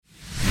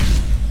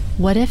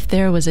What if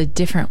there was a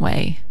different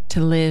way to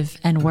live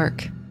and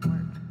work?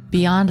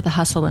 Beyond the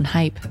hustle and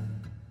hype,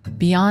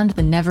 beyond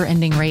the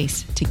never-ending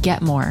race to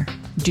get more,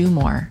 do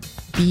more,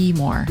 be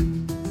more.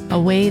 A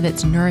way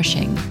that's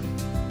nourishing,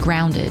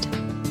 grounded,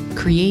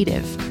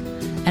 creative,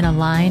 and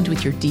aligned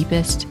with your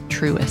deepest,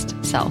 truest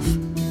self.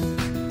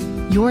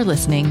 You're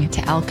listening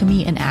to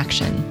Alchemy in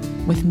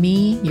Action with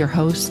me, your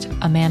host,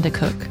 Amanda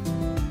Cook.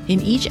 In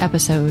each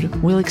episode,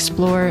 we'll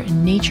explore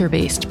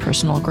nature-based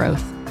personal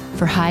growth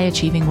for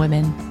high-achieving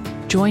women.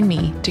 Join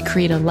me to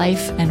create a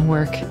life and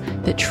work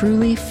that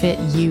truly fit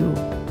you,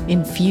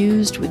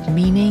 infused with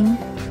meaning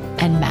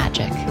and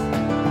magic.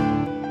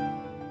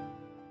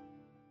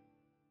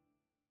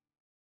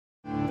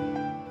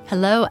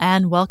 Hello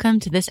and welcome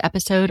to this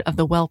episode of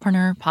the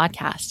Wellpreneur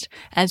podcast.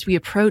 As we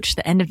approach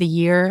the end of the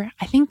year,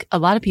 I think a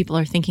lot of people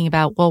are thinking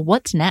about, well,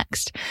 what's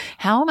next?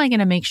 How am I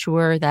going to make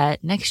sure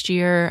that next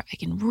year I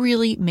can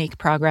really make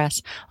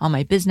progress on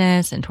my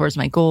business and towards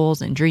my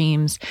goals and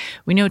dreams?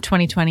 We know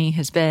 2020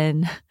 has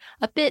been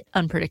a bit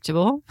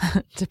unpredictable,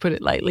 to put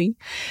it lightly.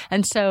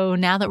 And so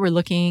now that we're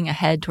looking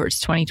ahead towards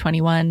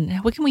 2021,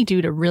 what can we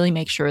do to really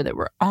make sure that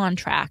we're on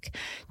track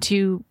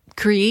to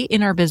create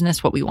in our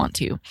business what we want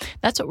to?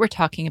 That's what we're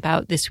talking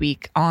about this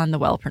week on the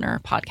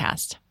Wellpreneur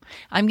podcast.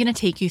 I'm going to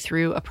take you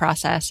through a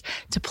process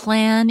to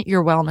plan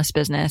your wellness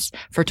business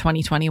for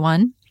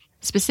 2021.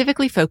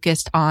 Specifically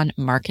focused on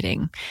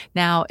marketing.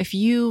 Now, if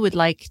you would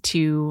like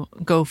to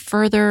go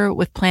further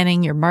with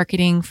planning your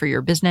marketing for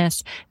your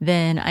business,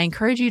 then I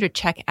encourage you to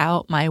check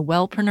out my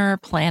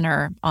Wellpreneur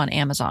Planner on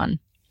Amazon.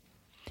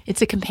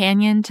 It's a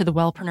companion to the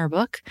Wellpreneur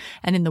book,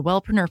 and in the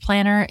Wellpreneur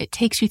Planner, it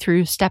takes you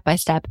through step by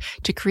step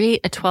to create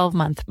a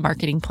 12-month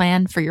marketing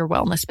plan for your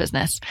wellness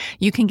business.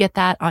 You can get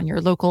that on your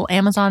local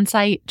Amazon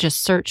site.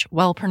 Just search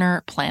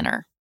Wellpreneur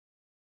Planner.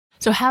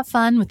 So have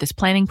fun with this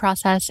planning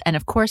process. And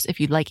of course, if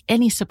you'd like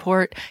any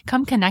support,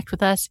 come connect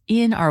with us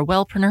in our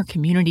Wellpreneur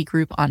community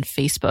group on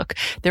Facebook.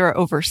 There are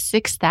over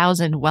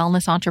 6,000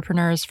 wellness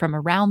entrepreneurs from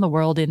around the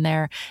world in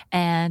there.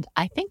 And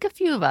I think a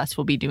few of us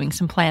will be doing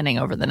some planning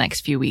over the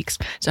next few weeks.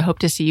 So hope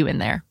to see you in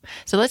there.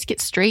 So let's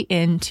get straight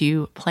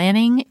into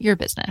planning your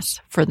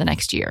business for the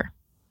next year.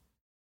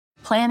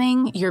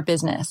 Planning your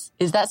business.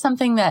 Is that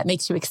something that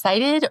makes you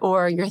excited,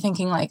 or you're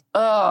thinking like,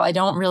 oh, I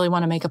don't really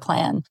want to make a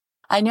plan?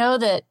 I know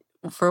that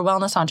for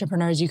wellness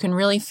entrepreneurs, you can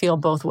really feel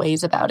both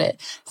ways about it.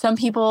 Some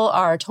people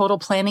are total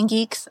planning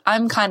geeks.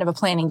 I'm kind of a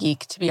planning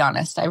geek, to be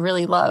honest. I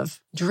really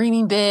love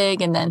dreaming big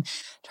and then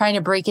trying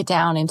to break it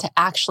down into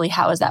actually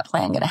how is that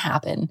plan going to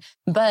happen.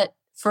 But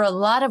for a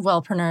lot of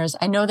wellpreneurs,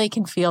 I know they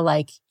can feel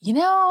like,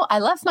 I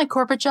left my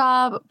corporate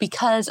job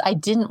because I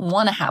didn't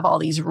want to have all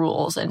these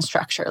rules and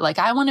structure. Like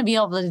I want to be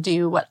able to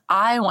do what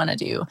I want to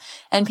do.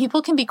 And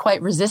people can be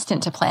quite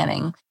resistant to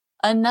planning.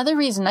 Another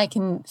reason I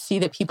can see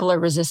that people are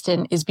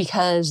resistant is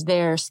because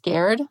they're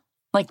scared,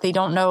 like they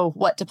don't know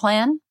what to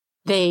plan.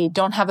 They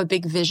don't have a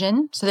big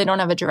vision, so they don't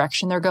have a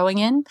direction they're going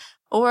in.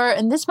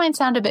 And this might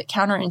sound a bit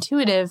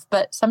counterintuitive,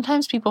 but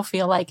sometimes people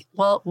feel like,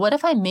 well, what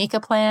if I make a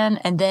plan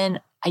and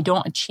then I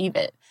don't achieve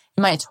it?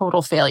 Am I a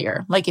total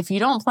failure? Like if you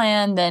don't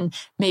plan, then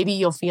maybe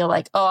you'll feel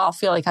like, oh, I'll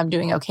feel like I'm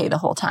doing okay the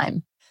whole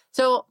time.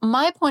 So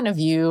my point of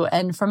view,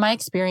 and from my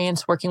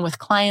experience working with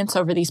clients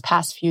over these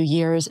past few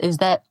years, is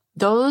that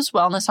those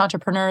wellness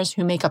entrepreneurs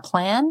who make a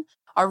plan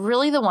are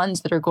really the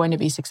ones that are going to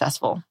be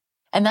successful.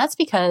 And that's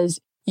because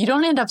you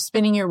don't end up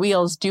spinning your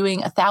wheels doing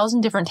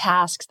 1,000 different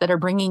tasks that are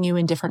bringing you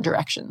in different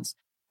directions.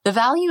 The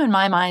value in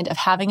my mind of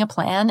having a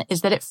plan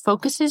is that it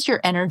focuses your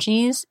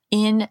energies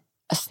in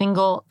a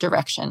single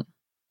direction.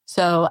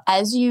 So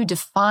as you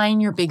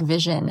define your big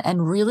vision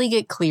and really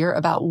get clear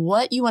about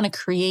what you want to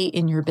create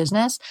in your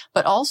business,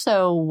 but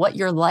also what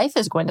your life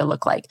is going to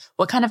look like,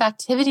 what kind of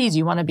activities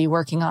you want to be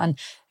working on,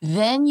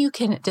 then you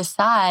can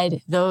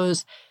decide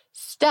those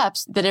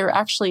steps that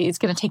it's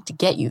going to take to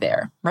get you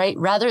there, right?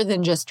 Rather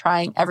than just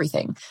trying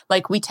everything.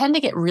 Like we tend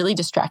to get really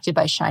distracted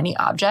by shiny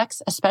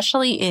objects,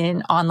 especially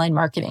in online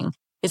marketing.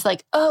 It's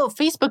like, oh,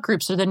 Facebook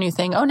groups are the new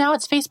thing. Oh, now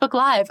it's Facebook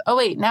Live. Oh,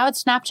 wait, now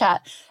it's Snapchat.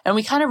 And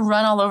we kind of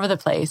run all over the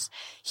place,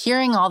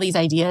 hearing all these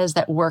ideas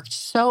that worked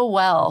so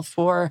well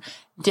for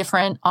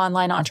different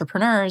online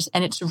entrepreneurs.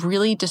 And it's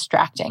really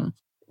distracting.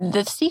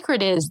 The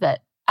secret is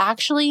that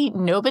actually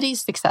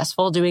nobody's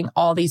successful doing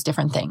all these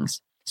different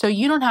things. So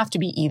you don't have to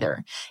be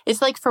either.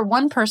 It's like for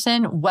one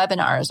person,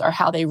 webinars are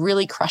how they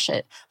really crush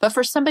it. But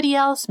for somebody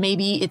else,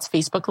 maybe it's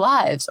Facebook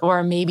Lives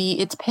or maybe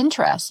it's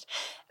Pinterest.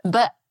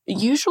 But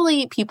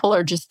usually people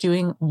are just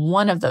doing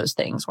one of those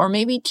things or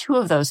maybe two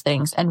of those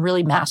things and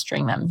really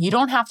mastering them. You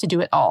don't have to do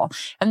it all.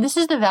 And this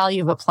is the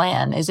value of a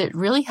plan, is it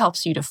really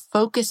helps you to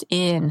focus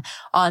in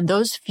on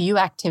those few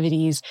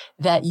activities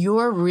that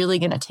you're really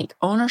going to take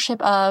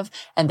ownership of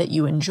and that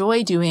you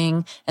enjoy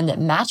doing and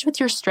that match with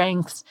your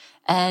strengths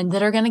and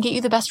that are going to get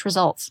you the best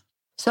results.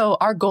 So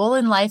our goal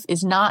in life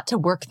is not to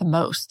work the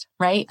most,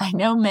 right? I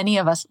know many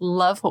of us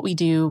love what we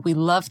do. We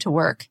love to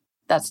work.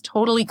 That's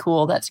totally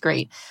cool. That's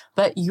great.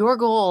 But your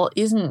goal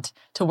isn't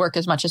to work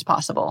as much as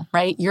possible,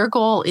 right? Your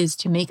goal is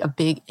to make a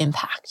big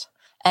impact.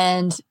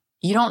 And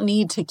you don't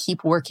need to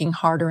keep working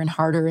harder and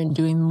harder and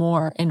doing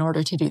more in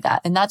order to do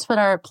that. And that's what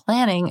our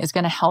planning is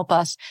going to help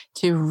us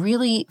to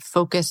really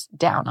focus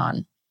down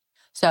on.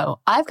 So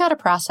I've got a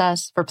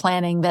process for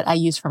planning that I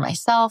use for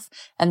myself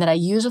and that I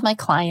use with my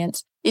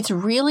clients. It's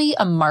really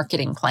a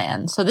marketing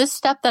plan. So this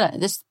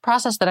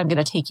process that I'm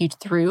going to take you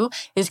through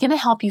is going to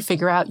help you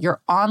figure out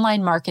your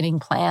online marketing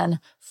plan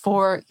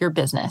for your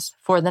business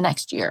for the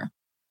next year.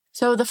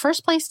 So the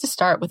first place to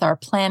start with our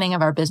planning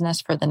of our business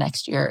for the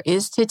next year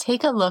is to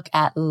take a look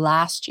at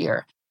last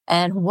year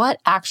and what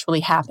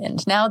actually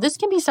happened. Now, this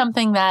can be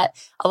something that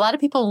a lot of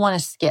people want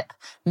to skip.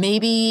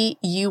 Maybe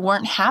you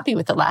weren't happy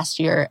with it last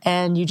year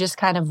and you just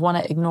kind of want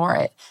to ignore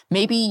it.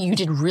 Maybe you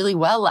did really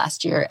well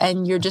last year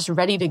and you're just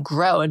ready to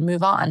grow and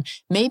move on.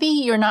 Maybe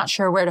you're not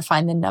sure where to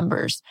find the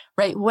numbers,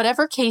 right?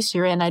 Whatever case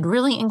you're in, I'd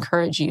really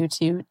encourage you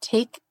to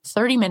take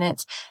 30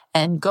 minutes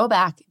and go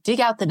back,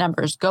 dig out the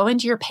numbers, go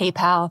into your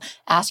PayPal,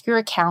 ask your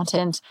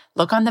accountant,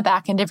 look on the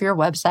back end of your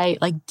website,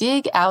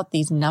 dig out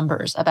these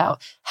numbers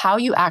about how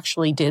you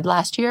actually did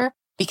last year,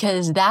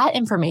 because that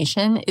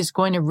information is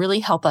going to really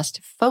help us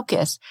to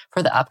focus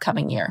for the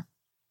upcoming year.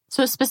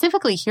 So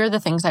specifically, here are the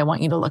things I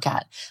want you to look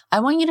at. I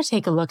want you to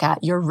take a look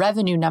at your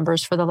revenue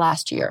numbers for the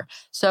last year.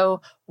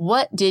 So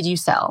what did you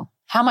sell?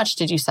 How much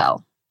did you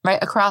sell? Right?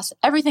 Across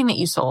everything that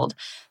you sold.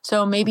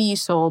 So maybe you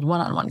sold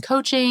one-on-one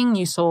coaching,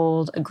 you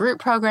sold a group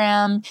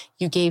program,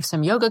 you gave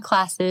some yoga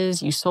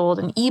classes, you sold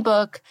an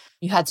ebook,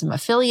 you had some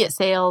affiliate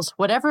sales,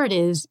 whatever it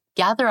is,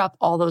 gather up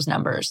all those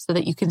numbers so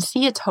that you can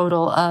see a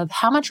total of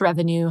how much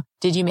revenue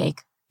did you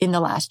make in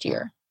the last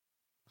year.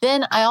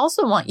 Then I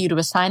also want you to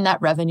assign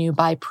that revenue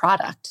by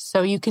product.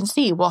 So you can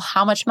see, well,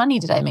 how much money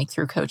did I make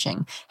through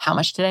coaching? How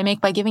much did I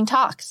make by giving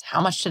talks? How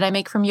much did I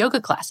make from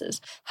yoga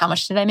classes? How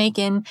much did I make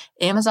in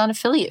Amazon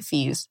affiliate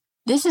fees?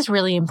 This is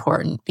really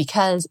important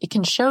because it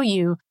can show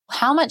you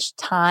how much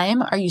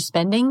time are you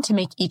spending to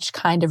make each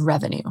kind of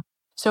revenue.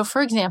 So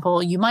for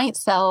example, you might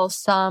sell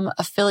some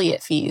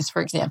affiliate fees,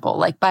 for example,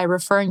 like by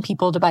referring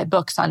people to buy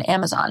books on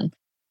Amazon.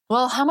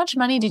 Well, how much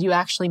money did you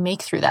actually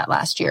make through that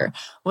last year?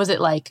 Was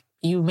it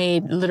you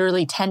made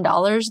literally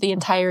 $10 the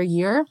entire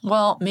year?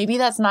 Well, maybe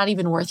that's not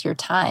even worth your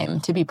time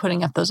to be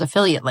putting up those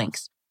affiliate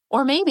links.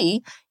 Or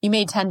maybe you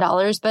made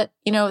 $10, but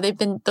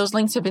those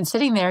links have been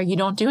sitting there. You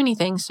don't do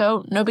anything.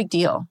 So no big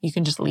deal. You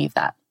can just leave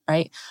that,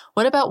 right?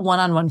 What about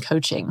one-on-one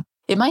coaching?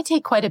 It might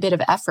take quite a bit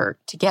of effort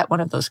to get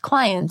one of those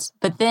clients,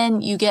 but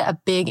then you get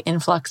a big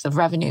influx of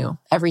revenue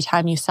every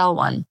time you sell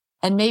one.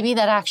 And maybe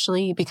that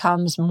actually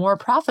becomes more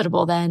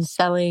profitable than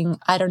selling,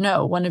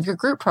 one of your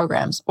group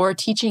programs or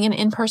teaching an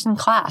in-person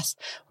class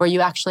where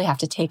you actually have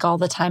to take all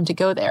the time to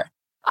go there.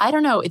 I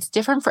don't know. It's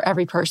different for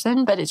every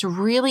person, but it's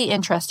really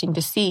interesting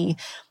to see,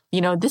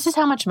 this is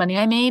how much money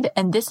I made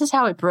and this is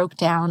how it broke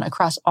down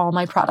across all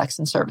my products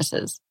and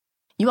services.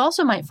 You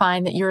also might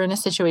find that you're in a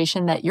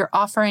situation that you're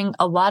offering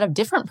a lot of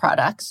different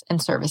products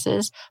and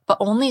services, but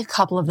only a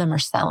couple of them are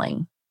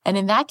selling. And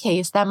in that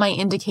case, that might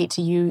indicate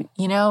to you,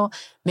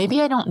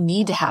 maybe I don't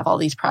need to have all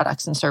these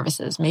products and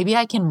services. Maybe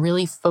I can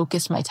really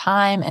focus my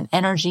time and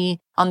energy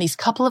on these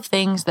couple of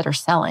things that are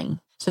selling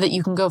so that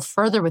you can go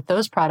further with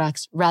those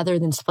products rather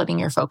than splitting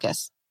your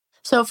focus.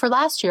 So for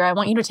last year, I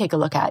want you to take a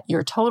look at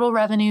your total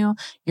revenue,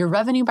 your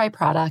revenue by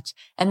product,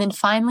 and then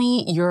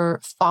finally your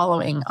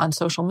following on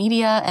social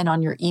media and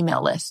on your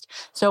email list.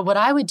 So what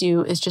I would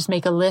do is just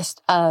make a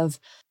list of,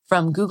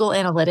 from Google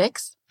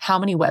Analytics, how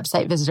many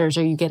website visitors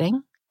are you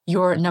getting?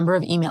 Your number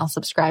of email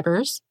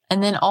subscribers,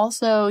 and then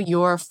also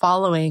your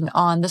following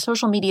on the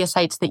social media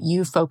sites that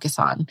you focus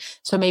on.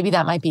 So maybe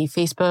that might be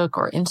Facebook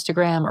or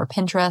Instagram or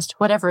Pinterest,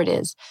 whatever it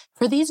is.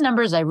 For these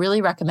numbers, I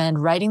really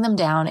recommend writing them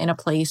down in a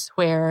place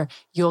where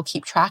you'll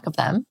keep track of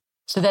them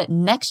so that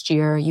next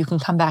year you can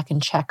come back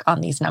and check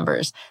on these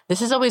numbers.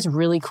 This is always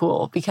really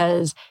cool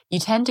because you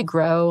tend to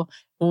grow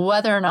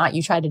whether or not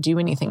you try to do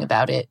anything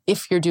about it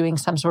if you're doing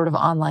some sort of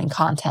online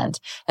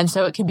content. And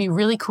so it can be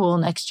really cool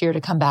next year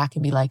to come back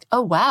and be like,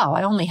 oh, wow,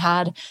 I only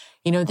had,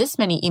 this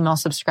many email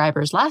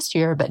subscribers last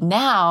year, but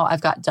now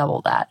I've got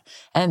double that.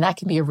 And that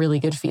can be a really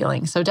good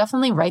feeling. So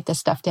definitely write this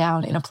stuff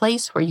down in a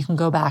place where you can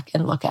go back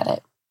and look at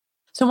it.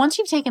 So once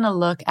you've taken a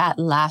look at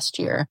last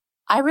year,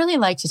 I really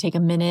like to take a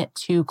minute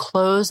to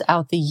close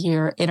out the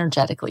year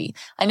energetically.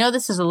 I know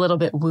this is a little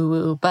bit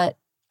woo-woo, but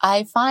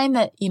I find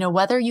that,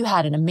 whether you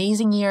had an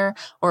amazing year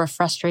or a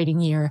frustrating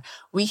year,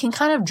 we can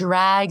kind of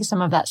drag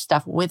some of that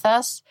stuff with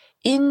us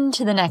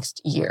into the next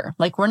year.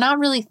 We're not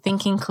really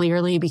thinking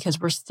clearly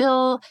because we're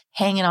still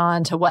hanging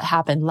on to what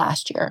happened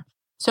last year.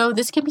 So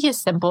this can be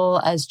as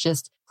simple as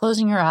just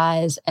closing your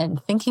eyes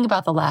and thinking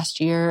about the last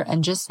year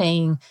and just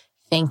saying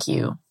thank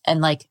you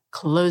and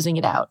closing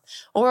it out.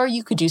 Or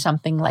you could do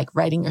something like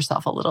writing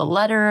yourself a little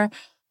letter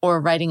or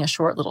writing a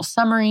short little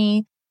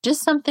summary.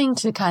 Just something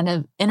to kind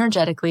of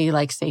energetically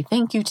say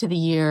thank you to the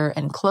year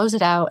and close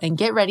it out and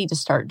get ready to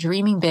start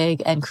dreaming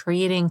big and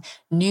creating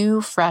new,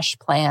 fresh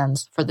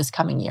plans for this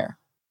coming year.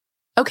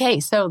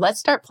 Okay, so let's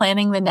start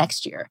planning the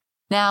next year.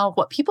 Now,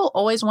 what people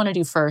always want to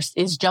do first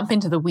is jump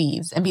into the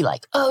weeds and be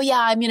like, oh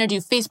yeah, I'm going to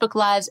do Facebook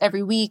Lives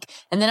every week,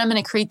 and then I'm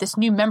going to create this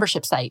new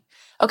membership site.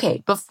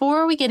 Okay,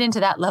 before we get into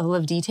that level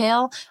of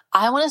detail,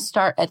 I want to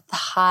start at the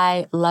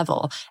high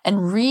level and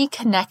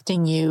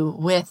reconnecting you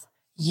with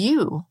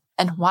you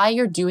and why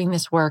you're doing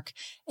this work.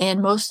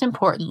 And most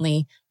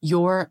importantly,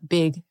 your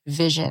big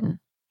vision.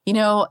 You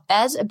know,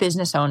 as a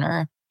business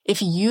owner,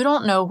 if you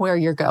don't know where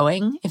you're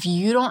going, if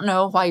you don't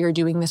know why you're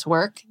doing this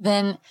work,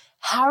 then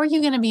how are you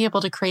going to be able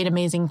to create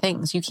amazing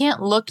things? You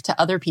can't look to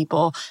other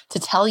people to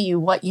tell you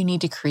what you need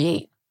to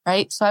create,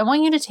 right? So I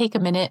want you to take a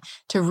minute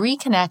to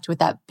reconnect with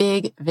that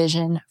big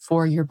vision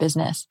for your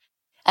business.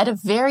 At a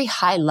very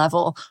high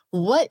level,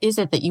 what is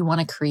it that you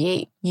want to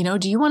create? You know,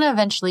 do you want to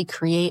eventually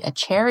create a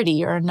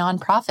charity or a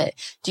nonprofit?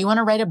 Do you want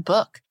to write a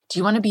book? Do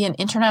you want to be an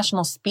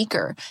international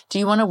speaker? Do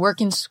you want to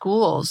work in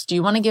schools? Do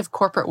you want to give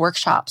corporate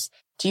workshops?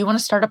 Do you want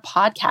to start a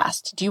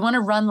podcast? Do you want to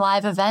run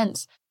live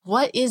events?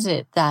 What is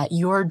it that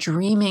you're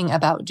dreaming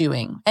about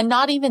doing? And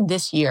not even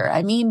this year.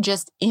 I mean,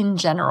 just in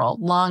general,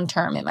 long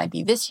term. It might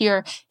be this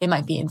year. It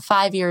might be in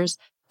 5 years.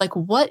 Like,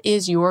 what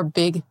is your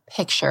big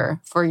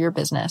picture for your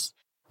business?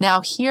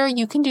 Now, here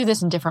you can do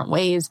this in different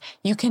ways.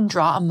 You can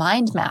draw a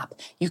mind map.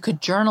 You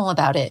could journal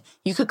about it.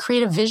 You could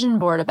create a vision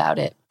board about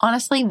it.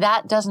 Honestly,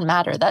 that doesn't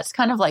matter. That's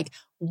kind of like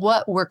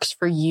what works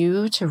for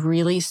you to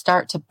really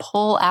start to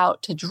pull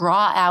out, to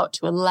draw out,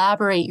 to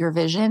elaborate your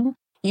vision.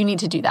 You need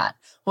to do that.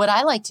 What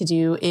I like to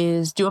do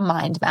is do a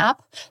mind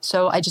map.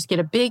 So I just get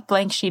a big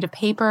blank sheet of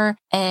paper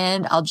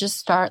and I'll just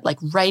start like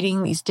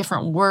writing these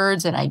different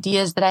words and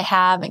ideas that I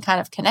have and kind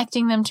of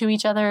connecting them to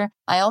each other.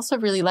 I also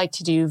really like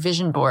to do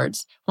vision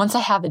boards. Once I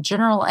have a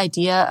general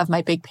idea of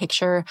my big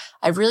picture,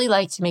 I really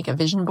like to make a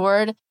vision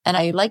board, and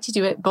I like to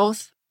do it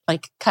both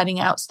like cutting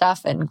out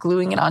stuff and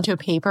gluing it onto a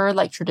paper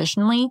like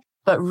traditionally.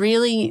 But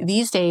really,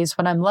 these days,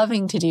 what I'm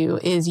loving to do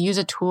is use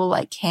a tool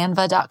like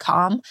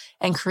canva.com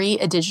and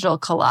create a digital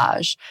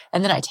collage.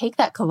 And then I take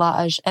that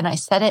collage and I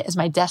set it as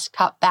my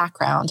desktop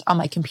background on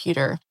my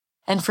computer.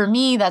 And for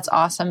me, that's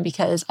awesome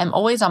because I'm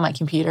always on my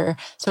computer.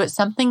 So it's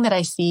something that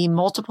I see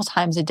multiple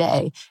times a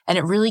day, and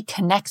it really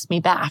connects me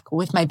back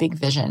with my big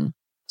vision.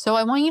 So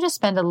I want you to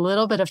spend a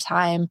little bit of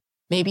time,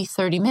 maybe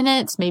 30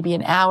 minutes, maybe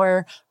an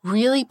hour,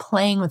 really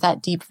playing with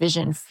that deep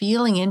vision,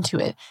 feeling into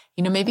it.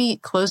 You know, maybe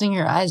closing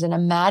your eyes and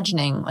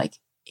imagining like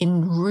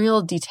in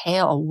real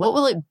detail, what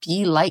will it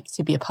be like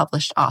to be a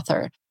published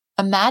author?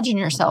 Imagine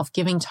yourself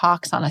giving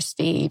talks on a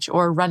stage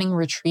or running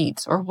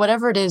retreats or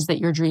whatever it is that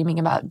you're dreaming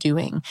about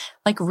doing.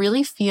 Like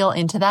really feel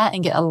into that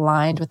and get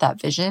aligned with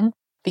that vision,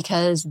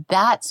 because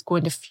that's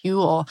going to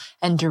fuel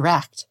and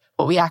direct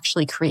what we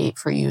actually create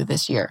for you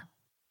this year.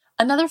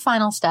 Another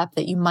final step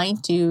that you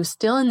might do,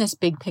 still in this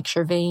big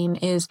picture vein,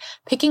 is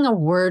picking a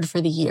word for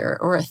the year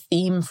or a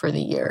theme for the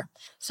year.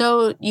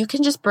 So you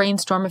can just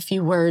brainstorm a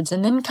few words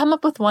and then come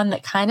up with one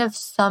that kind of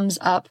sums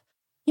up,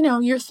 you know,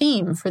 your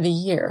theme for the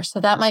year. So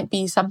that might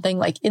be something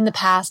like, in the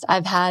past,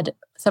 I've had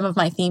some of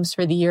my themes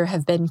for the year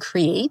have been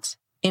create,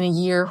 in a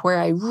year where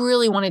I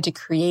really wanted to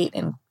create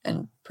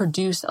and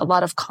produce a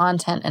lot of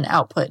content and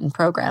output and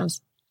programs.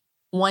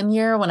 One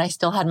year when I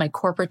still had my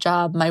corporate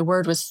job, my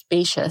word was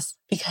spacious,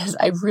 because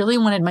I really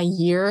wanted my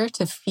year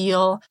to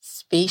feel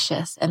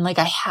spacious and like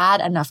I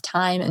had enough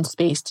time and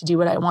space to do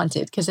what I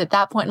wanted. Because at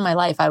that point in my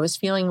life, I was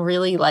feeling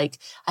really like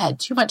I had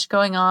too much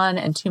going on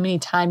and too many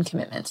time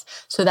commitments.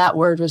 So that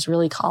word was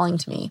really calling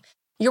to me.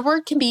 Your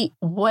word can be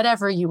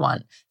whatever you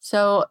want.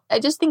 So I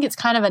just think it's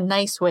kind of a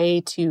nice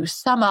way to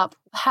sum up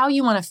how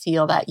you want to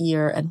feel that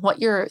year and what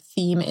your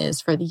theme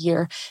is for the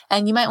year.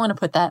 And you might want to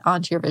put that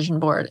onto your vision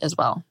board as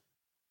well.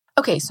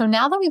 Okay, so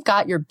now that we've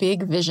got your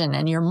big vision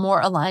and you're more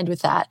aligned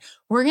with that,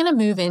 we're going to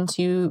move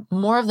into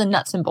more of the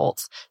nuts and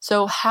bolts.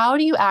 So how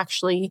do you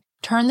actually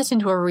turn this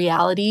into a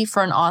reality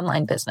for an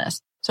online business?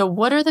 So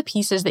what are the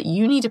pieces that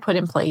you need to put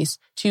in place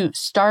to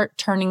start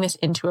turning this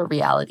into a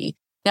reality?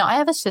 Now, I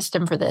have a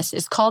system for this.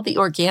 It's called the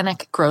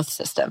Organic Growth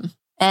System.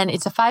 And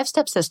it's a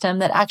 5-step system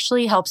that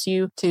actually helps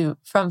you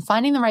from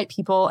finding the right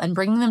people and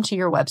bringing them to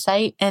your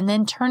website and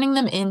then turning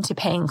them into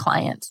paying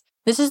clients.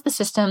 This is the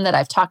system that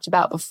I've talked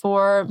about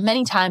before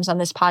many times on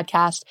this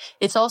podcast.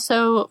 It's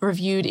also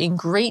reviewed in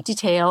great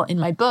detail in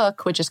my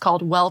book, which is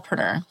called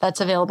Wellpreneur. That's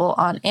available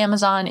on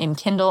Amazon in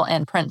Kindle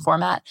and print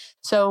format.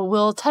 So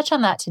we'll touch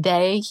on that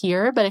today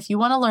here, but if you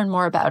want to learn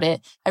more about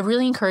it, I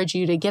really encourage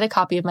you to get a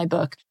copy of my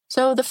book.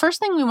 So the first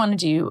thing we want to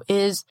do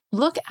is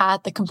look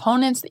at the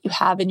components that you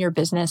have in your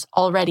business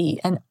already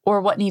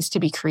or what needs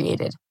to be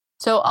created.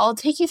 So I'll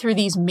take you through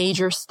these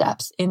major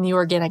steps in the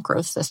Organic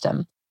Growth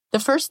System. The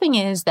first thing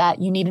is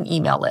that you need an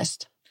email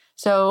list.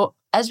 So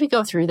as we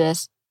go through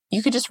this,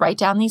 you could just write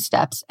down these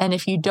steps. And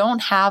if you don't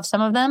have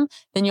some of them,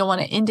 then you'll want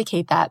to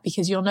indicate that,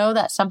 because you'll know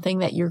that's something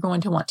that you're going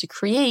to want to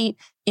create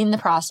in the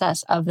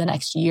process of the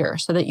next year,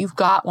 so that you've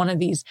got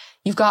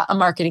you've got a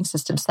marketing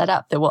system set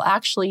up that will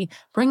actually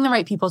bring the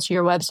right people to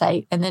your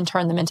website and then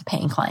turn them into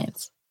paying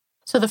clients.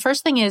 So the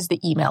first thing is the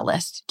email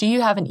list. Do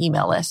you have an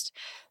email list?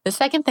 The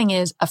second thing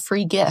is a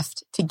free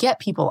gift to get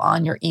people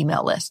on your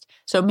email list.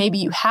 So maybe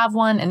you have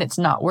one and it's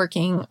not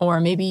working, or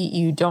maybe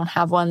you don't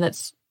have one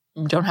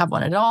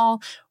at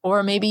all,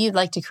 or maybe you'd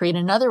like to create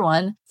another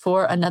one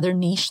for another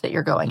niche that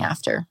you're going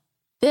after.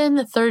 Then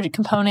the third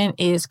component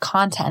is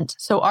content.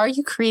 So are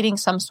you creating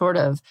some sort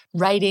of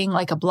writing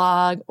like a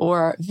blog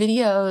or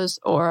videos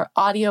or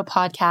audio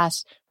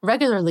podcasts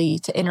regularly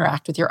to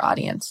interact with your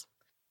audience?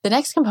 The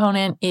next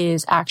component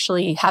is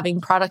actually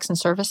having products and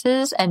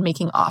services and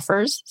making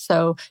offers.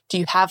 So do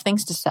you have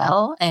things to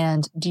sell,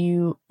 and do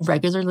you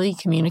regularly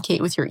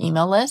communicate with your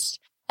email list?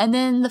 And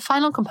then the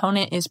final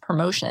component is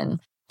promotion.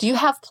 Do you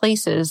have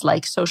places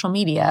like social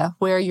media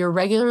where you're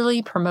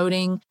regularly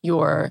promoting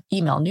your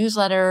email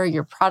newsletter,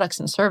 your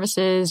products and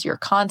services, your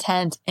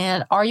content,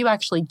 and are you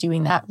actually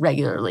doing that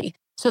regularly?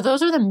 So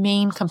those are the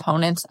main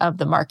components of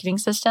the marketing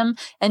system.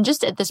 And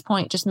just at this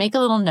point, just make a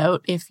little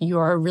note if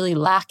you're really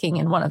lacking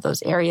in one of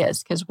those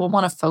areas, because we'll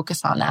want to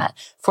focus on that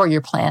for your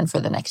plan for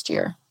the next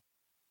year.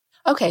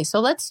 Okay, so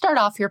let's start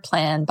off your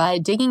plan by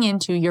digging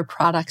into your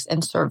products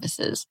and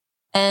services.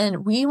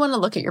 And we want to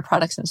look at your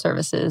products and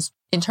services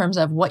in terms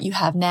of what you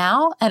have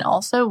now and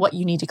also what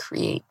you need to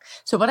create.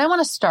 So what I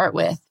want to start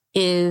with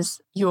is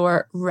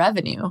your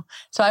revenue.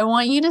 So I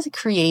want you to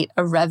create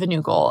a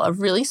revenue goal, a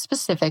really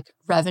specific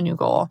revenue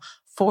goal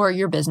for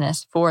your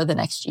business for the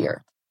next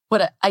year.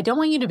 What I don't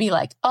want you to be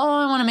like,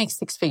 oh, I want to make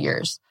 6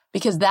 figures,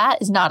 because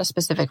that is not a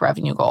specific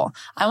revenue goal.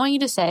 I want you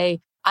to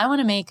say, I want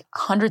to make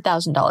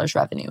 $100,000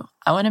 revenue.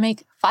 I want to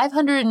make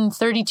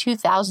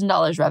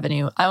 $532,000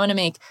 revenue. I want to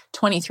make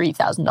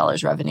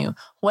 $23,000 revenue.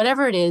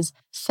 Whatever it is,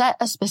 set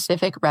a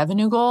specific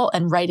revenue goal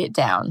and write it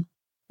down.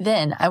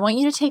 Then I want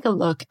you to take a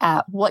look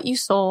at what you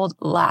sold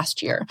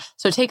last year.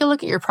 So take a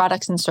look at your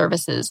products and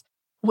services.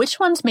 Which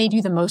ones made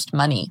you the most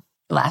money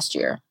last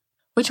year?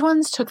 Which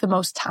ones took the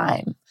most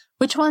time?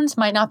 Which ones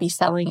might not be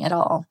selling at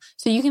all?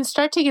 So you can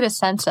start to get a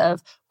sense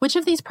of which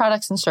of these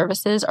products and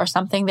services are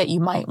something that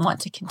you might want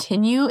to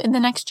continue in the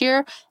next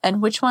year,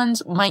 and which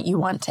ones might you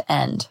want to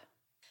end.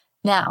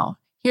 Now,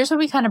 here's where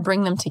we kind of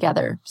bring them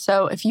together.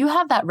 So if you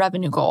have that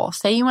revenue goal,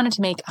 say you wanted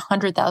to make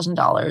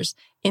 $100,000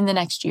 in the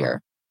next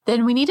year,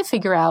 then we need to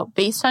figure out,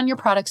 based on your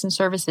products and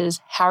services,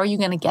 how are you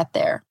going to get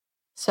there?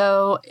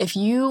 So if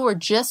you were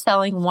just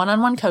selling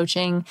one-on-one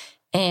coaching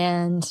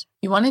and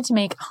you wanted to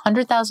make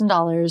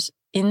 $100,000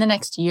 in the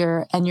next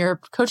year and your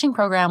coaching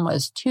program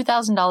was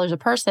 $2,000 a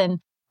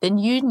person, then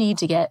you need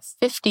to get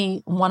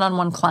 50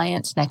 one-on-one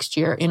clients next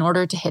year in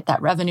order to hit that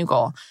revenue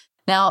goal.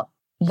 Now,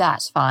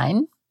 that's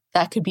fine.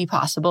 That could be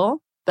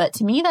possible. But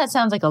to me, that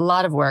sounds like a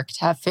lot of work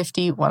to have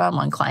 50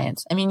 one-on-one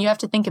clients. I mean, you have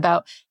to think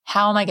about,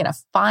 how am I going to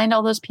find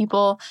all those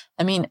people?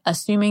 I mean,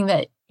 assuming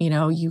that,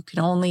 you can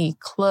only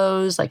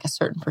close like a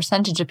certain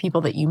percentage of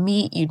people that you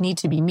meet, you'd need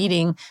to be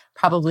meeting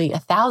probably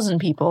 1,000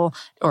 people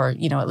or,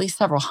 at least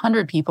several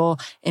hundred people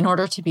in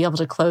order to be able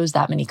to close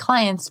that many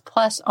clients.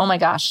 Plus, oh my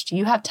gosh, do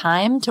you have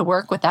time to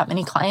work with that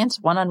many clients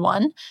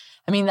one-on-one?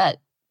 I mean, I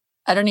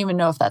don't even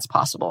know if that's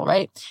possible,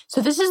 right?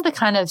 So this is the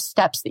kind of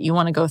steps that you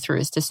want to go through,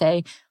 is to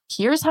say,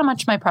 here's how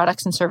much my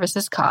products and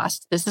services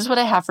cost. This is what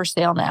I have for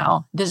sale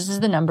now. This is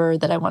the number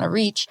that I want to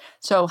reach.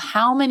 So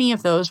how many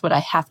of those would I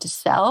have to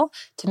sell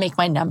to make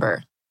my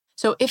number?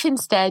 So if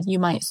instead you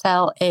might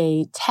sell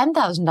a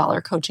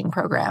 $10,000 coaching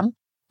program,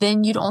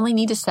 then you'd only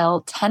need to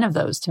sell 10 of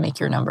those to make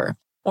your number.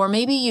 Or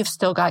maybe you've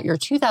still got your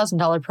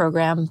 $2,000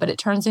 program, but it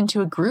turns into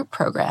a group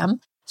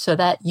program so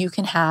that you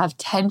can have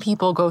 10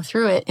 people go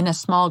through it in a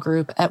small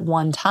group at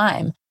one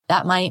time.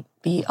 That might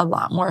be a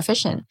lot more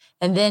efficient.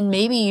 And then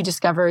maybe you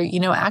discover,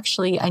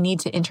 actually, I need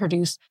to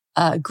introduce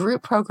a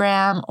group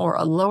program or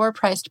a lower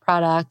priced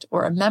product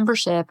or a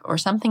membership or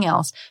something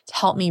else to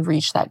help me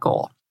reach that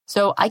goal.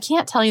 So I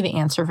can't tell you the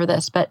answer for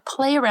this, but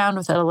play around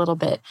with it a little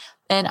bit.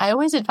 And I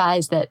always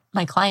advise that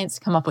my clients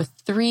come up with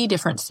 3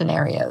 different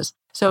scenarios.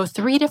 So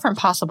 3 different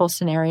possible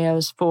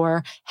scenarios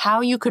for how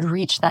you could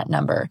reach that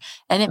number.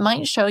 And it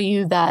might show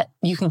you that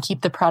you can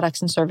keep the products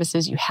and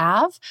services you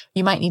have.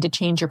 You might need to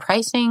change your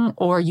pricing,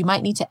 or you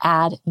might need to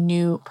add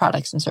new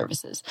products and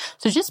services.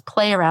 So just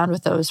play around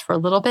with those for a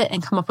little bit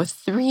and come up with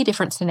 3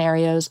 different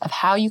scenarios of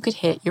how you could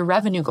hit your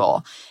revenue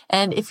goal.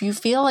 And if you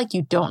feel like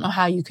you don't know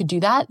how you could do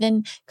that,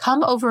 then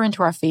come over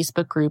into our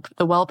Facebook group,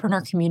 the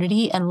Wellpreneur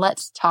Community, and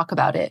let's talk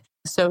about it.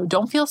 So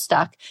don't feel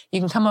stuck. You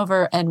can come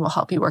over and we'll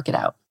help you work it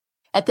out.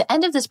 At the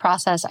end of this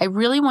process, I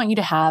really want you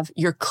to have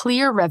your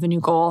clear revenue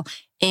goal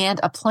and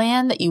a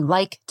plan that you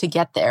like to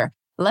get there.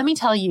 Let me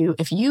tell you,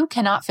 if you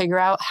cannot figure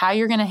out how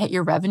you're going to hit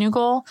your revenue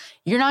goal,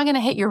 you're not going to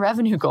hit your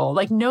revenue goal.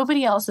 Like,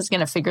 nobody else is going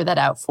to figure that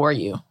out for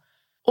you.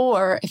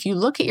 Or if you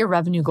look at your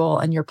revenue goal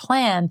and your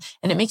plan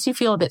and it makes you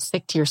feel a bit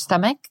sick to your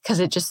stomach because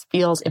it just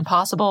feels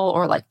impossible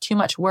or like too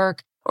much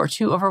work or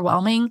too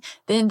overwhelming,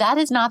 then that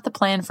is not the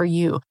plan for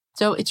you.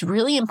 So it's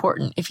really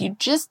important, if you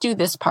just do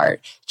this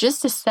part,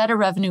 just to set a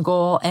revenue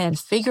goal and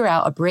figure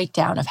out a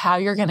breakdown of how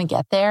you're going to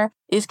get there,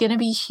 is going to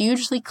be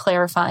hugely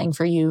clarifying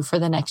for you for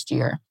the next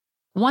year.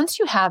 Once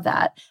you have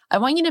that, I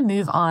want you to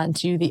move on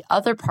to the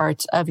other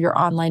parts of your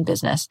online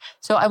business.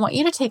 So I want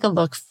you to take a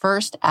look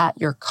first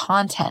at your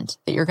content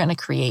that you're going to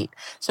create.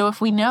 So if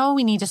we know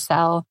we need to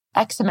sell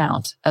X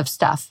amount of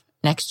stuff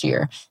next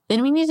year,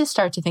 then we need to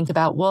start to think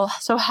about, well,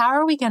 so how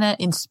are we going to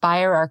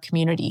inspire our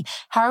community?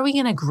 How are we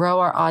going to grow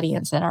our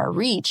audience and our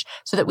reach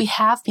so that we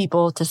have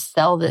people to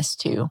sell this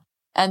to?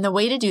 And the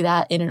way to do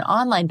that in an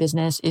online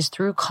business is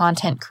through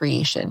content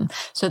creation.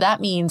 So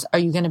that means, are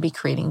you going to be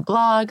creating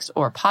blogs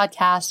or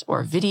podcasts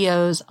or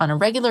videos on a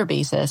regular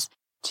basis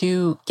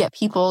to get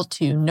people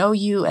to know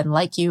you and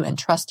like you and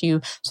trust you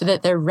so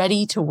that they're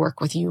ready to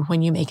work with you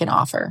when you make an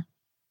offer?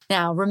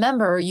 Now,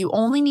 remember, you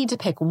only need to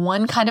pick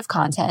one kind of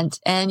content,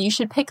 and you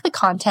should pick the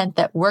content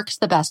that works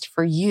the best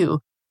for you.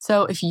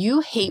 So if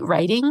you hate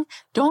writing,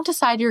 don't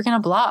decide you're going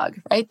to blog,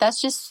 right?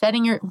 That's just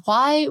setting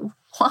why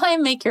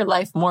make your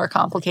life more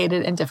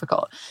complicated and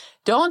difficult?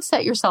 Don't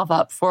set yourself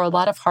up for a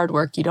lot of hard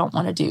work you don't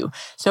want to do.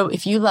 So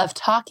if you love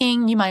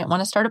talking, you might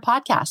want to start a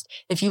podcast.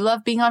 If you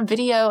love being on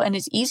video and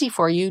it's easy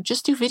for you,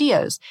 just do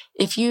videos.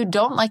 If you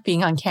don't like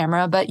being on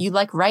camera, but you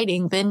like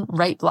writing, then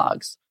write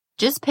blogs.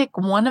 Just pick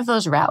one of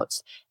those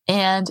routes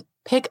and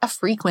pick a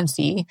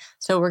frequency.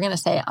 So we're going to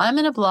say, I'm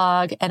going to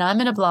blog and I'm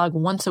going to blog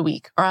once a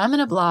week, or I'm going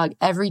to blog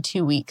every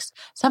 2 weeks,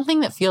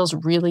 something that feels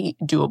really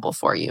doable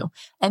for you.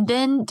 And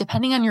then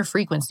depending on your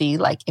frequency,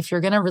 like if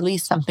you're going to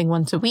release something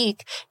once a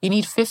week, you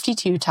need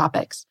 52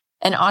 topics.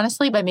 And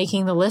honestly, by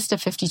making the list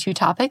of 52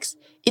 topics,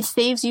 it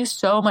saves you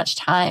so much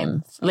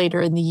time later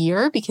in the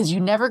year because you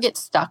never get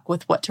stuck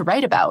with what to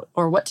write about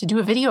or what to do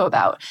a video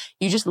about.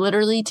 You just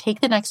literally take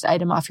the next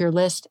item off your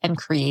list and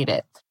create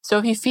it. So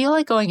if you feel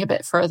like going a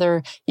bit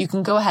further, you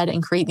can go ahead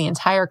and create the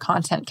entire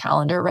content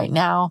calendar right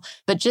now.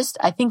 But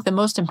I think the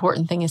most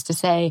important thing is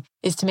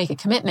to make a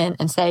commitment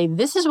and say,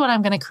 this is what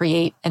I'm going to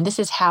create, and this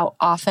is how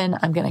often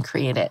I'm going to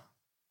create it.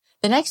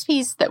 The next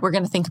piece that we're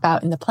going to think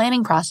about in the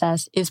planning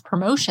process is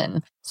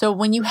promotion. So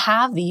when you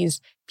have these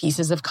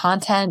pieces of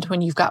content, when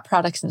you've got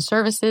products and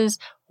services,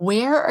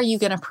 where are you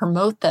going to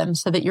promote them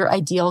so that your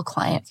ideal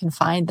client can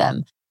find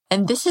them?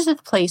 And this is a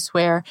place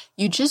where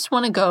you just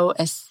want to go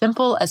as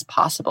simple as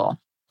possible.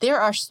 There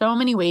are so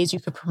many ways you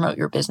could promote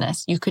your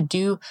business. You could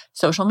do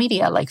social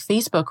media like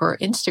Facebook or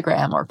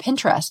Instagram or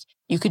Pinterest.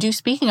 You could do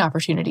speaking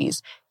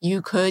opportunities.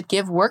 You could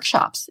give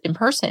workshops in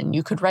person.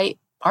 You could write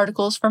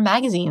articles for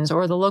magazines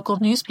or the local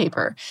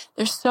newspaper.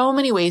 There's so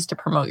many ways to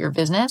promote your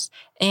business.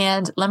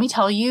 And let me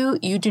tell you,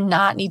 you do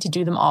not need to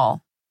do them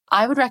all.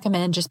 I would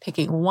recommend just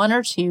picking one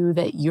or two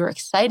that you're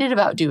excited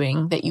about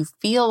doing, that you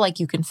feel like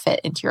you can fit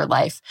into your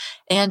life,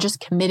 and just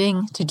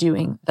committing to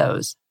doing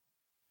those.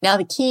 Now,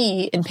 the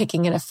key in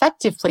picking an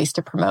effective place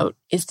to promote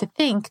is to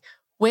think,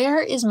 where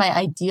is my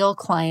ideal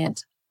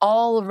client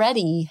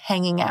already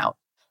hanging out?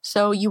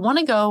 So you want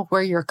to go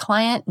where your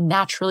client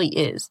naturally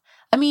is.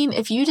 I mean,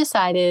 if you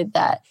decided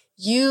that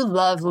you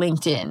love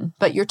LinkedIn,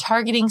 but you're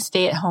targeting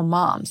stay-at-home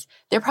moms,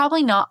 they're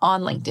probably not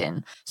on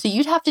LinkedIn. So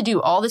you'd have to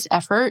do all this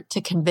effort to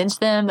convince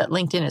them that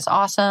LinkedIn is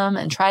awesome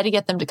and try to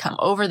get them to come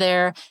over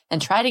there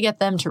and try to get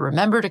them to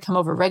remember to come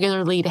over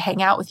regularly to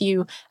hang out with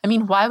you. I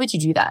mean, why would you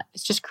do that?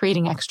 It's just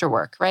creating extra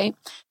work, right?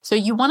 So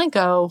you want to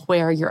go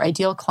where your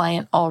ideal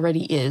client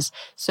already is.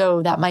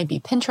 So that might be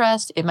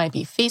Pinterest, it might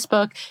be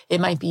Facebook,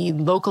 it might be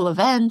local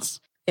events,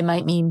 it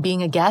might mean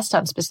being a guest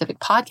on specific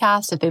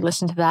podcasts if they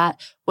listen to that.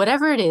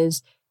 Whatever it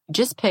is,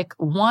 just pick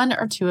one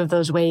or two of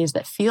those ways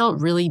that feel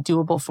really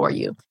doable for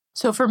you.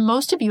 So for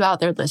most of you out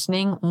there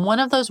listening, one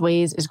of those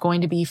ways is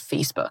going to be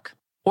Facebook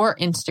or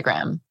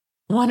Instagram,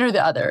 one or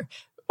the other,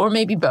 or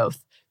maybe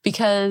both,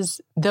 because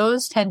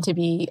those tend to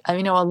be,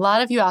 I know a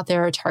lot of you out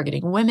there are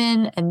targeting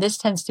women, and this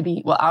tends to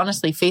be, well,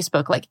 honestly,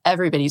 Facebook, like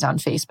everybody's on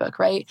Facebook,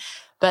 right?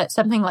 But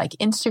something like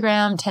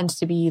Instagram tends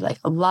to be like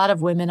a lot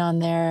of women on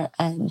there,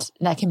 and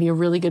that can be a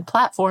really good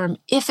platform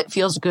if it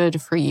feels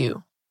good for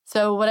you.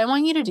 So what I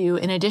want you to do,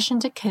 in addition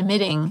to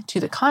committing to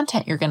the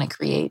content you're going to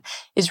create,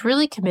 is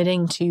really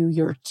committing to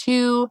your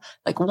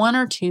one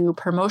or two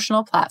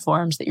promotional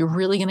platforms that you're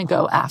really going to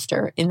go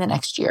after in the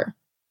next year.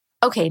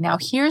 Okay, now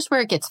here's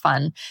where it gets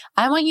fun.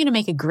 I want you to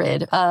make a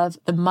grid of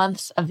the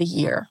months of the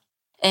year.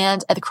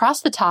 And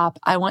across the top,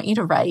 I want you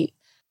to write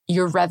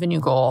your revenue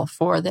goal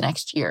for the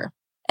next year.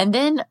 And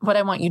then what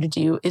I want you to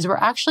do is we're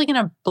actually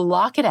going to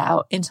block it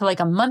out into like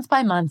a month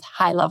by month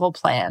high level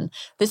plan.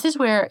 This is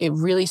where it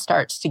really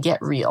starts to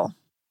get real.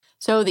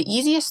 So the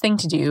easiest thing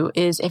to do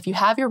is, if you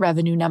have your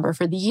revenue number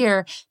for the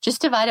year,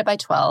 just divide it by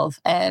 12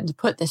 and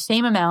put the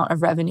same amount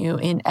of revenue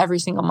in every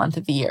single month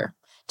of the year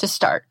to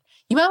start.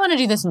 You might want to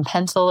do this in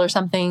pencil or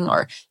something,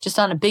 or just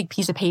on a big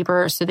piece of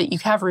paper so that you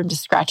have room to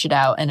scratch it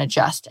out and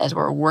adjust as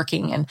we're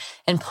working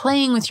and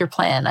playing with your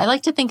plan. I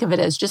like to think of it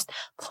as just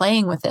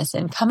playing with this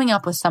and coming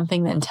up with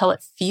something until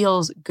it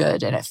feels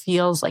good and it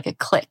feels like a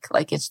click,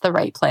 like it's the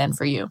right plan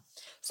for you.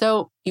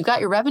 So you've got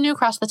your revenue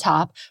across the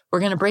top. We're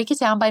going to break it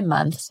down by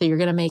month. So you're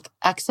going to make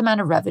X amount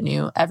of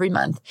revenue every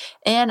month.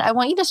 And I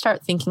want you to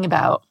start thinking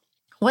about,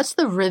 what's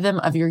the rhythm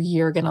of your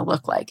year going to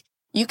look like?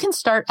 You can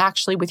start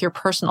actually with your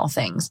personal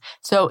things.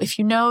 So if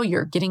you know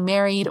you're getting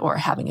married or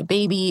having a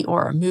baby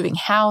or moving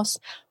house,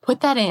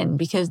 put that in,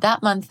 because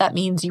that month, that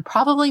means you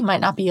probably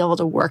might not be able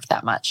to work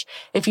that much.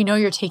 If you know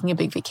you're taking a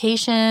big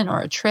vacation or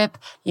a trip,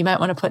 you might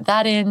want to put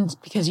that in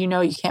because you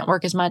know you can't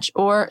work as much.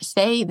 Or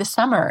say the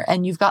summer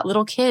and you've got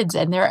little kids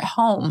and they're at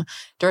home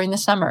during the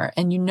summer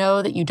and you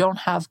know that you don't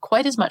have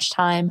quite as much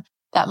time,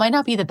 that might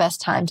not be the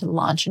best time to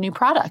launch a new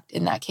product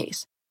in that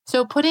case.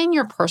 So put in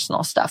your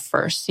personal stuff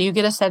first so you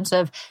get a sense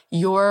of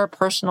your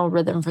personal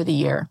rhythm for the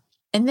year.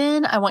 And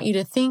then I want you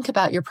to think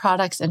about your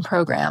products and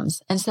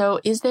programs. And so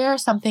is there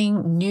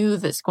something new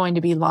that's going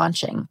to be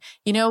launching?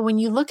 You know, when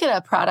you look at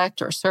a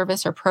product or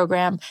service or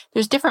program,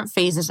 there's different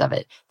phases of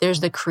it. There's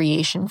the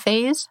creation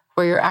phase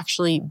where you're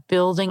actually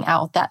building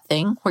out that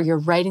thing, where you're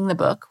writing the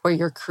book, where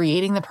you're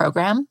creating the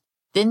program.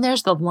 Then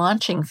there's the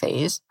launching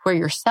phase where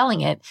you're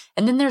selling it.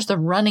 And then there's the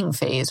running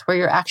phase where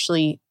you're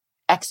actually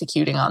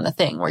executing on the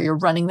thing, where you're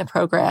running the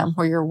program,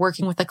 where you're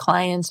working with the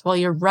clients while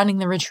you're running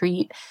the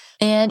retreat.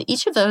 And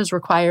each of those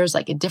requires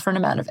like a different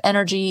amount of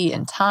energy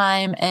and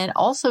time, and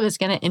also is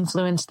going to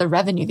influence the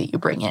revenue that you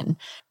bring in,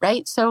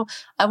 right? So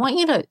I want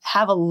you to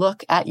have a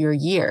look at your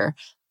year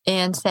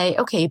and say,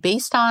 okay,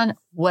 based on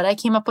what I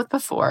came up with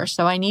before,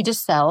 so I need to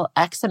sell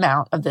X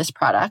amount of this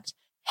product.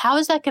 How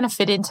is that going to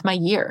fit into my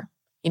year?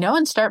 You know,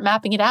 and start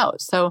mapping it out.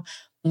 So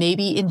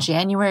maybe in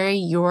January,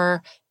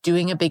 you're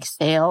doing a big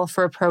sale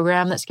for a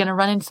program that's going to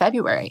run in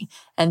February.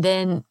 And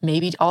then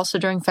maybe also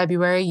during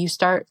February, you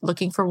start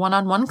looking for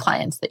one-on-one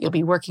clients that you'll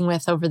be working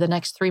with over the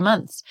next 3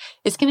 months.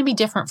 It's going to be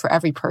different for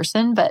every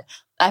person, but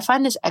I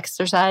find this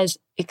exercise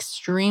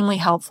extremely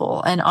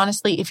helpful. And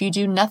honestly, if you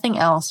do nothing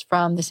else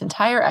from this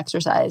entire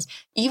exercise,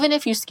 even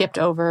if you skipped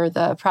over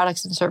the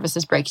products and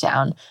services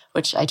breakdown,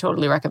 which I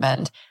totally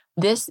recommend,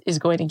 this is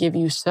going to give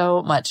you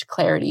so much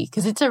clarity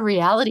because it's a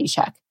reality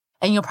check.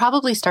 And you'll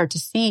probably start to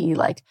see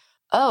like,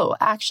 oh,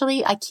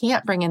 actually, I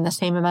can't bring in the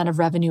same amount of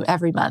revenue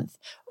every month.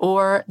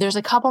 Or there's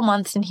a couple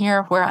months in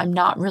here where I'm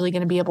not really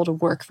going to be able to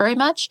work very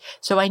much.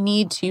 So I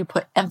need to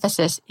put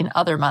emphasis in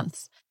other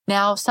months.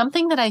 Now,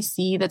 something that I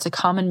see that's a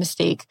common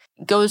mistake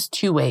goes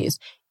two ways.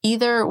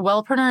 Either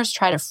wellpreneurs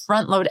try to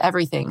front load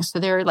everything. So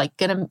they're like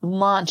going to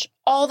launch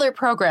all their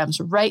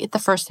programs right at the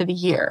first of the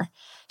year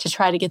to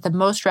try to get the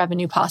most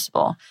revenue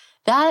possible.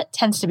 That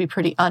tends to be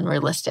pretty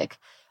unrealistic.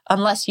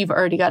 Unless you've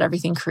already got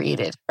everything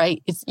created,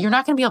 right? You're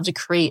not going to be able to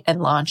create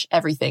and launch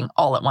everything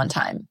all at one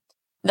time.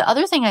 The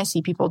other thing I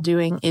see people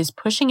doing is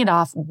pushing it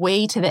off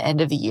way to the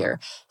end of the year.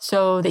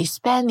 So they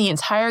spend the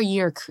entire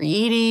year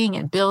creating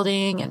and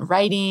building and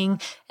writing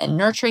and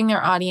nurturing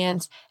their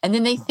audience. And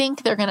then they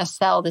think they're going to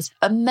sell this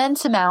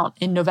immense amount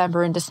in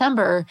November and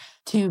December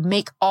to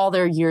make all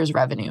their year's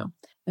revenue.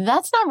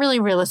 That's not really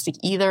realistic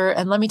either.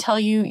 And let me tell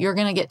you, you're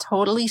going to get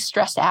totally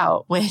stressed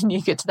out when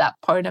you get to that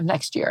point of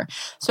next year.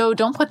 So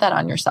don't put that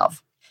on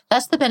yourself.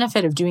 That's the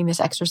benefit of doing this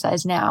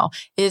exercise now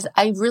is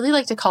I really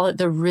like to call it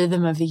the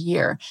rhythm of the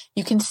year.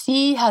 You can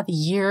see how the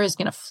year is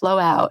going to flow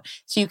out.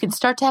 So you can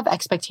start to have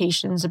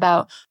expectations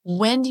about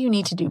when do you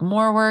need to do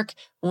more work?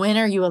 When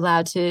are you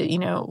allowed to,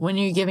 when are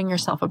you giving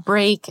yourself a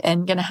break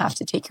and going to have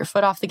to take your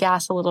foot off the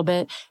gas a little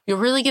bit? You'll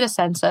really get a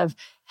sense of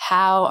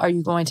how are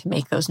you going to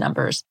make those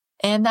numbers.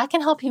 And that can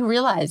help you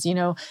realize,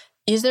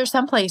 is there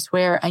some place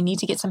where I need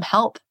to get some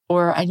help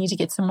or I need to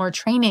get some more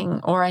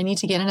training or I need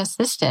to get an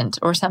assistant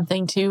or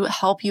something to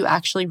help you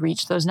actually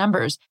reach those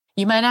numbers?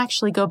 You might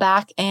actually go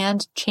back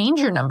and change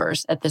your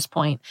numbers at this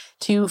point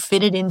to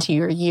fit it into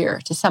your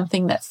year to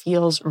something that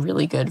feels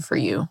really good for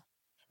you.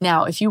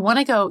 Now, if you want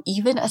to go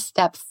even a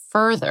step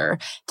further,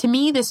 to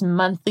me, this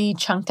monthly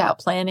chunked out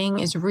planning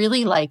is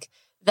really like,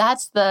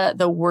 that's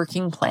the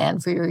working plan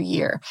for your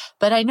year.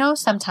 But I know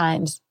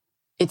sometimes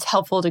it's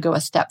helpful to go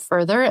a step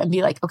further and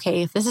be like,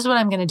 okay, if this is what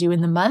I'm going to do in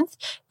the month,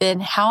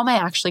 then how am I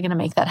actually going to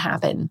make that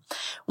happen?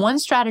 One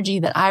strategy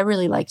that I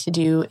really like to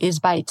do is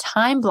by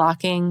time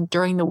blocking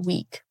during the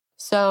week.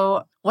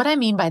 So what I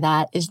mean by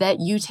that is that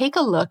you take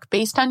a look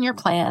based on your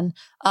plan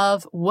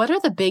of what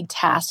are the big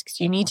tasks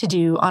you need to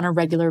do on a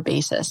regular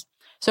basis.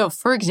 So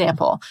for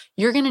example,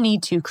 you're going to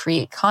need to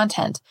create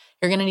content.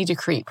 You're going to need to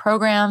create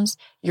programs.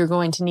 You're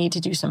going to need to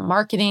do some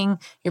marketing.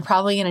 You're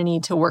probably going to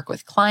need to work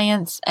with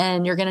clients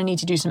and you're going to need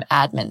to do some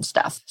admin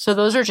stuff. So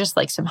those are just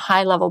like some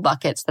high level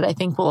buckets that I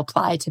think will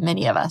apply to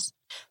many of us.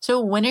 So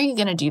when are you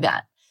going to do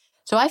that?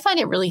 So I find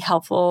it really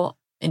helpful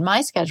in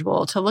my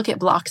schedule to look at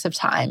blocks of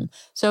time.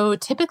 So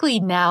typically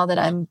now that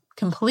I'm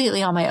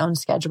completely on my own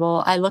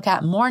schedule, I look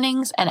at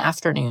mornings and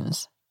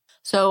afternoons.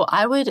 So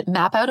I would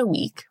map out a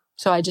week.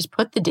 So I just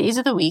put the days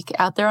of the week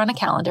out there on a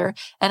calendar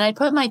and I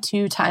put my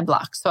 2 time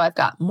blocks. So I've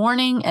got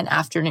morning and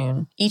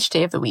afternoon each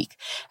day of the week.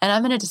 And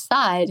I'm going to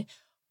decide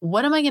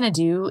what am I going to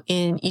do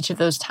in each of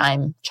those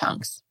time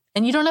chunks.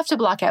 And you don't have to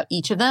block out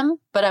each of them,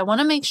 but I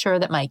want to make sure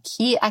that my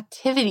key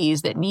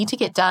activities that need to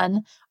get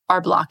done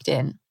are blocked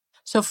in.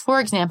 So for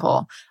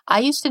example, I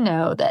used to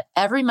know that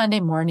every Monday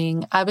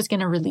morning I was going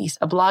to release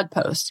a blog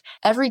post.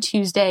 Every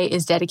Tuesday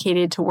is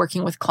dedicated to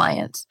working with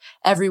clients.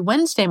 Every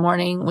Wednesday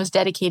morning was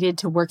dedicated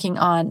to working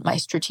on my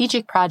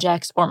strategic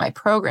projects or my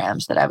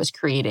programs that I was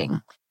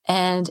creating.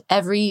 And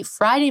every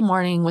Friday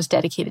morning was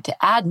dedicated to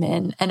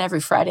admin. And every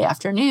Friday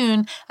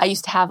afternoon, I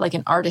used to have like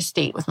an artist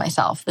date with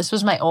myself. This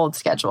was my old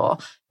schedule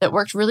that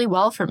worked really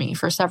well for me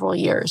for several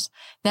years.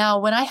 Now,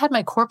 when I had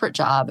my corporate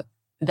job,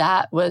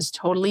 that was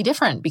totally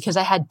different because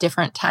I had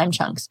different time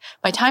chunks.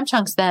 My time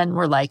chunks then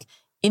were like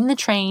in the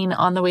train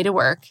on the way to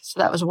work. So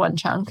that was one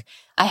chunk.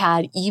 I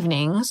had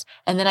evenings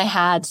and then I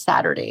had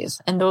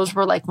Saturdays, and those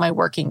were like my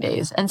working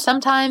days. And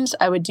sometimes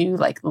I would do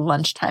like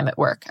lunchtime at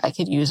work I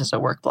could use as a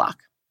work block.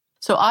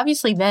 So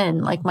obviously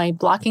then, like my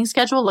blocking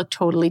schedule looked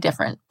totally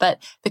different,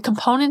 but the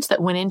components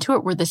that went into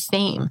it were the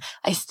same.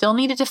 I still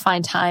needed to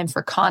find time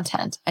for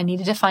content. I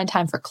needed to find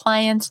time for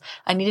clients.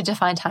 I needed to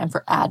find time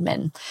for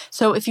admin.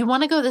 So if you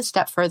want to go this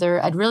step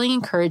further, I'd really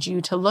encourage you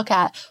to look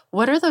at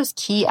what are those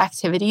key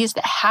activities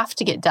that have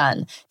to get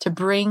done to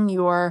bring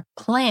your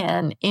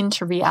plan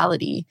into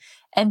reality.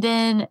 And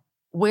then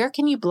where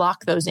can you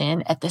block those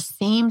in at the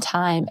same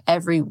time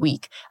every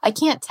week? I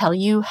can't tell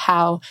you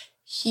how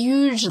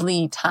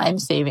hugely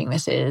time-saving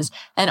this is.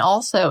 And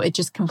also, it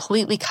just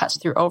completely cuts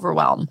through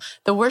overwhelm.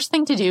 The worst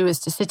thing to do is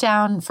to sit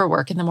down for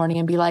work in the morning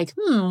and be like,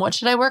 what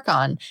should I work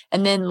on?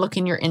 And then look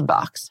in your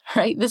inbox,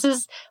 right? This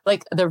is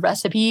like the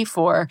recipe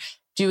for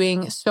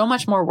doing so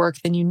much more work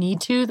than you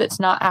need to that's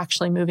not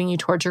actually moving you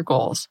towards your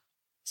goals.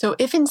 So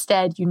if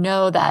instead you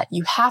know that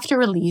you have to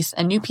release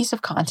a new piece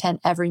of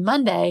content every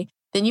Monday,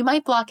 then you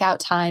might block out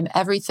time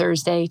every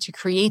Thursday to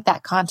create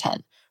that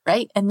content.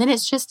 Right? And then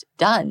it's just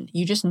done.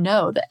 You just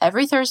know that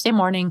every Thursday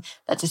morning,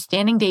 that's a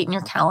standing date in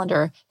your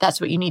calendar. That's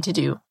what you need to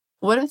do.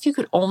 What if you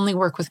could only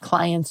work with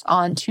clients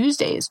on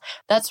Tuesdays?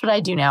 That's what I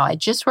do now. I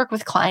just work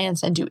with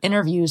clients and do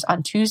interviews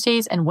on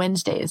Tuesdays and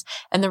Wednesdays.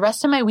 And the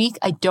rest of my week,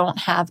 I don't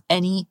have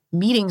any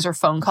meetings or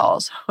phone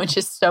calls, which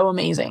is so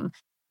amazing.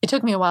 It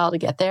took me a while to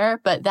get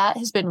there, but that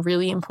has been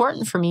really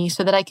important for me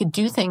so that I could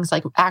do things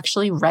like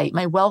actually write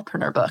my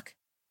Wellpreneur book.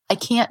 I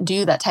can't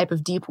do that type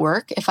of deep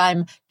work if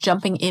I'm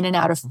jumping in and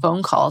out of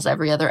phone calls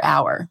every other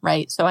hour,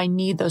 right? So I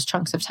need those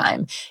chunks of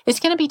time.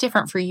 It's going to be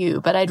different for you,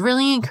 but I'd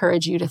really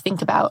encourage you to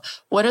think about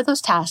what are those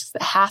tasks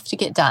that have to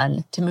get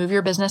done to move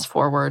your business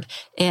forward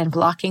and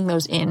blocking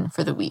those in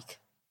for the week.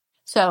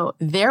 So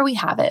there we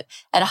have it.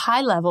 At a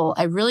high level,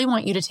 I really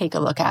want you to take a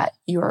look at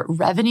your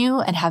revenue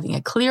and having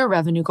a clear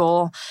revenue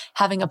goal,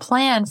 having a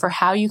plan for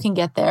how you can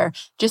get there.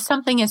 Just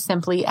something as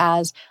simply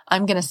as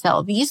I'm going to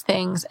sell these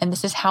things and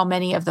this is how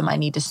many of them I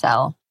need to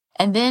sell.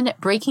 And then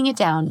breaking it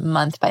down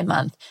month by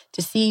month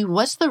to see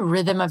what's the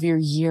rhythm of your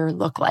year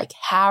look like.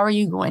 How are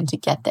you going to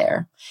get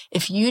there?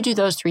 If you do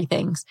those three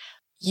things,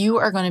 you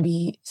are going to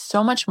be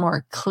so much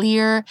more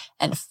clear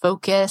and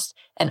focused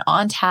and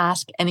on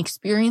task and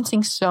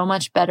experiencing so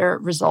much better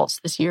results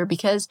this year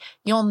because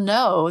you'll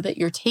know that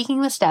you're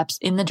taking the steps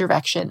in the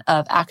direction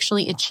of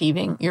actually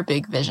achieving your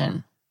big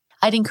vision.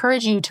 I'd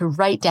encourage you to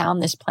write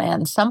down this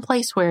plan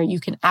someplace where you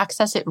can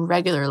access it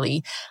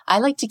regularly. I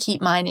like to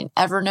keep mine in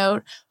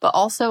Evernote, but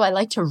also I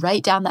like to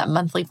write down that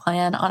monthly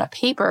plan on a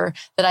paper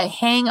that I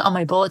hang on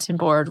my bulletin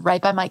board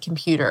right by my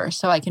computer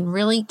so I can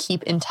really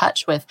keep in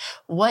touch with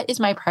what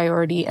is my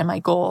priority and my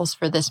goals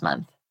for this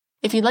month.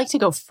 If you'd like to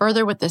go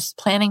further with this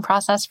planning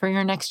process for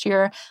your next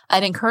year,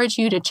 I'd encourage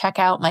you to check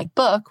out my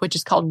book, which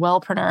is called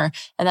Wellpreneur,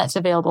 and that's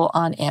available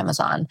on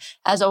Amazon.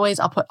 As always,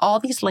 I'll put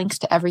all these links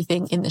to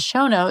everything in the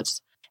show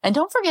notes. And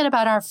don't forget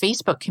about our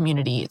Facebook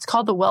community. It's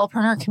called the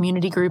Wellpreneur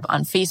Community Group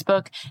on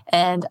Facebook.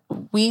 And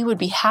we would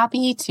be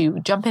happy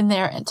to jump in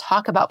there and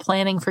talk about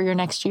planning for your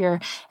next year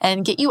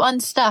and get you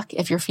unstuck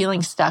if you're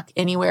feeling stuck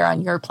anywhere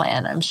on your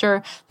plan. I'm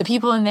sure the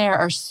people in there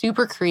are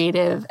super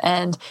creative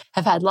and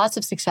have had lots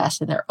of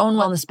success in their own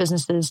wellness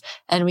businesses.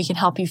 And we can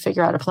help you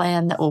figure out a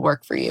plan that will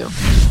work for you.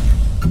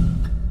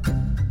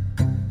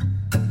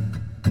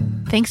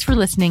 Thanks for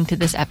listening to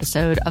this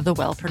episode of the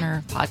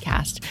Wellpreneur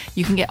podcast.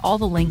 You can get all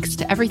the links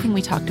to everything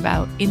we talked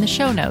about in the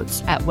show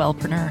notes at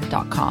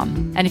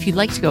wellpreneur.com. And if you'd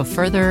like to go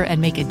further and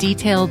make a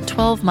detailed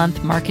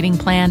 12-month marketing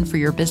plan for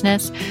your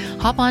business,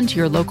 hop onto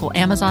your local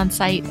Amazon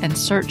site and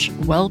search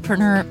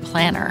Wellpreneur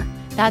Planner.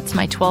 That's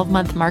my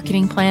 12-month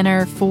marketing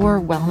planner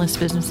for wellness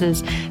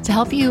businesses to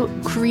help you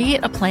create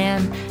a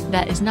plan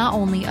that is not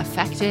only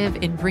effective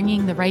in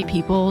bringing the right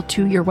people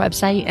to your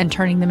website and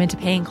turning them into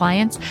paying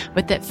clients,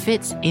 but that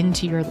fits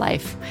into your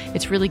life.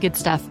 It's really good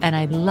stuff, and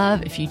I'd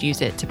love if you'd use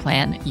it to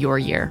plan your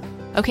year.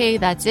 Okay,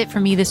 that's it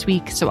for me this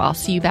week, so I'll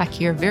see you back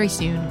here very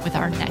soon with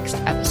our next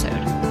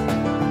episode.